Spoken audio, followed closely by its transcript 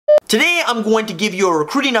Today I'm going to give you a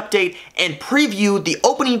recruiting update and preview the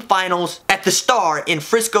opening finals at the Star in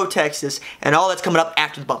Frisco, Texas, and all that's coming up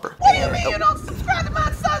after the bumper. What do you mean you don't subscribe to my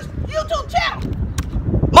son's YouTube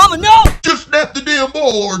channel? Mama, no! Just snap the damn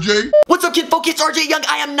ball, Arjei. What's up, kid folk? It's Arjei Young.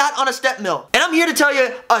 I am not on a step mill. And I'm here to tell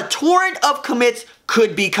you a torrent of commits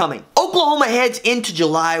could be coming. Oklahoma heads into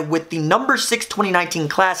July with the number 6 2019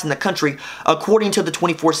 class in the country, according to the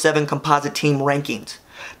 24/7 composite team rankings.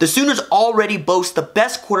 The Sooners already boast the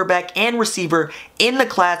best quarterback and receiver in the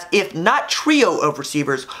class, if not trio of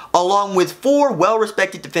receivers, along with 4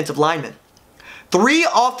 well-respected defensive linemen. 3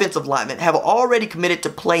 offensive linemen have already committed to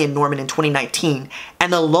play in Norman in 2019,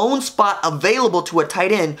 and the lone spot available to a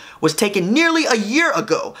tight end was taken nearly a year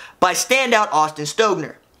ago by standout Austin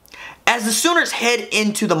Stogner. As the Sooners head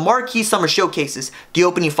into the marquee summer showcases, the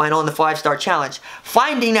opening final and the 5-star challenge,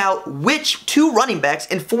 finding out which 2 running backs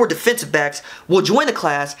and 4 defensive backs will join the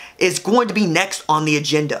class is going to be next on the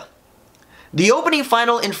agenda. The opening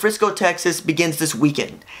final in Frisco, Texas begins this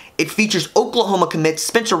weekend. It features Oklahoma commits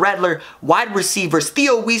Spencer Rattler, wide receivers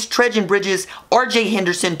Theo Wease, Trejan Bridges, Arjei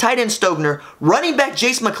Henderson, tight end Stogner, running back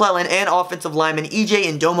Jase McClellan, and offensive lineman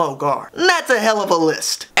EJ Ndoma-Ogar. That's a hell of a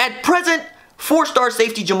list. At present, 4-star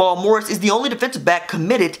safety Jamal Morris is the only defensive back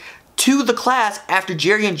committed to the class after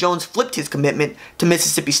Jarrian Jones flipped his commitment to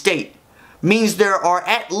Mississippi State. Means there are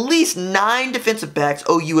at least 9 defensive backs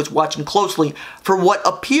OU is watching closely for what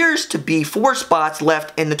appears to be 4 spots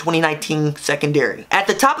left in the 2019 secondary. At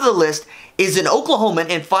the top of the list is an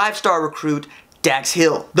Oklahoman and 5-star recruit Dax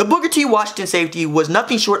Hill. The Booker T. Washington safety was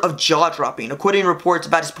nothing short of jaw-dropping, according to reports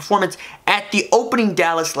about his performance at the opening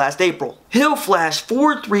Dallas last April. Hill flashed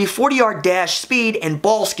 4.3 40-yard dash speed and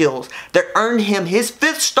ball skills that earned him his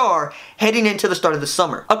 5th star heading into the start of the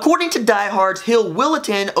summer. According to diehards, Hill will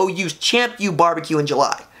attend OU's Champ U barbecue in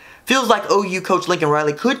July. Feels like OU coach Lincoln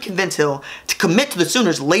Riley could convince Hill to commit to the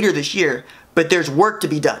Sooners later this year, but there's work to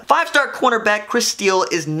be done. 5-star cornerback Chris Steele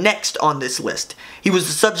is next on this list. He was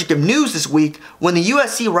the subject of news this week when the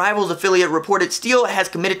USC Rivals affiliate reported Steele has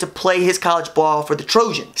committed to play his college ball for the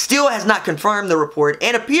Trojans. Steele has not confirmed the report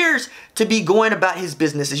and appears to be going about his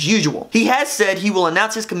business as usual. He has said he will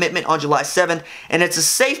announce his commitment on July 7th, and it's a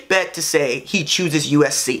safe bet to say he chooses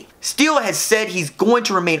USC. Steele has said he's going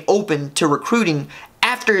to remain open to recruiting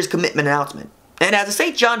after his commitment announcement. And as a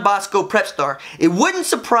St. John Bosco prep star, it wouldn't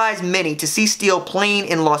surprise many to see Steele playing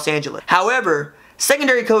in Los Angeles. However,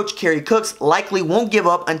 secondary coach Kerry Cooks likely won't give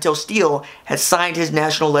up until Steele has signed his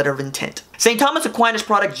national letter of intent. St. Thomas Aquinas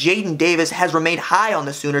product Jaden Davis has remained high on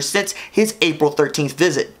the Sooners since his April 13th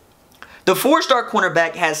visit. The 4-star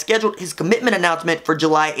cornerback has scheduled his commitment announcement for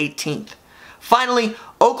July 18th. Finally,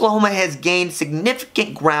 Oklahoma has gained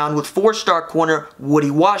significant ground with 4-star corner Woody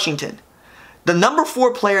Washington. The number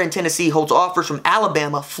 4 player in Tennessee holds offers from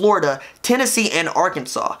Alabama, Florida, Tennessee, and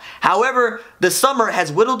Arkansas. However, the summer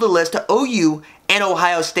has whittled the list to OU and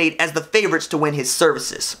Ohio State as the favorites to win his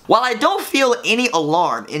services. While I don't feel any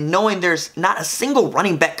alarm in knowing there's not a single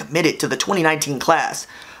running back committed to the 2019 class,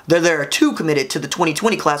 though there are 2 committed to the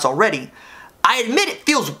 2020 class already, I admit it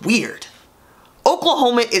feels weird.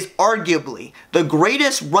 Oklahoma is arguably the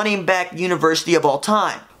greatest running back university of all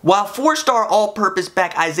time. While 4-star all-purpose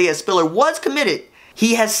back Isaiah Spiller was committed,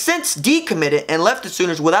 he has since decommitted and left the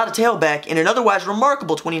Sooners without a tailback in an otherwise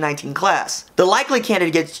remarkable 2019 class. The likely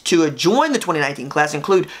candidates to join the 2019 class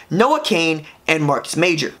include Noah Cain and Marcus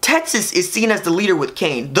Major. Texas is seen as the leader with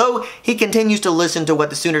Cain, though he continues to listen to what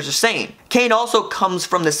the Sooners are saying. Cain also comes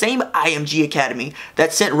from the same IMG academy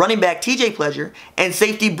that sent running back TJ Pleasure and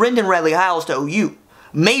safety Brendan Riley-Hiles to OU.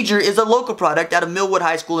 Major is a local product out of Millwood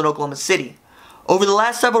High School in Oklahoma City. Over the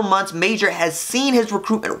last several months, Major has seen his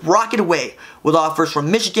recruitment rocket away with offers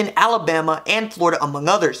from Michigan, Alabama, and Florida, among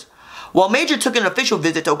others. While Major took an official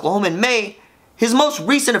visit to Oklahoma in May, his most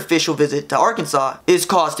recent official visit to Arkansas is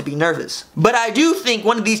cause to be nervous. But I do think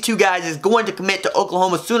one of these 2 guys is going to commit to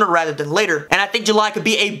Oklahoma sooner rather than later, and I think July could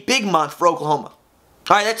be a big month for Oklahoma.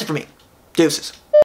 Alright, that's it for me. Deuces.